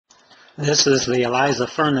This is the Eliza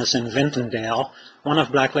furnace in Vintondale, one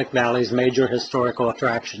of Black Lake Valley's major historical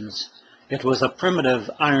attractions. It was a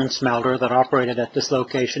primitive iron smelter that operated at this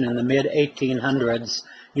location in the mid-1800s,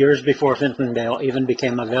 years before Vintondale even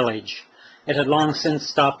became a village. It had long since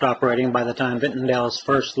stopped operating by the time Vintondale's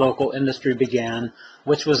first local industry began,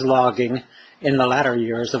 which was logging, in the latter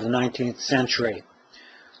years of the 19th century.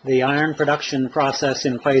 The iron production process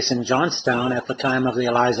in place in Johnstown at the time of the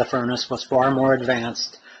Eliza furnace was far more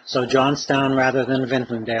advanced, so Johnstown, rather than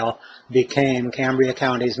Vintondale, became Cambria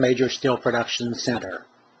County's major steel production center.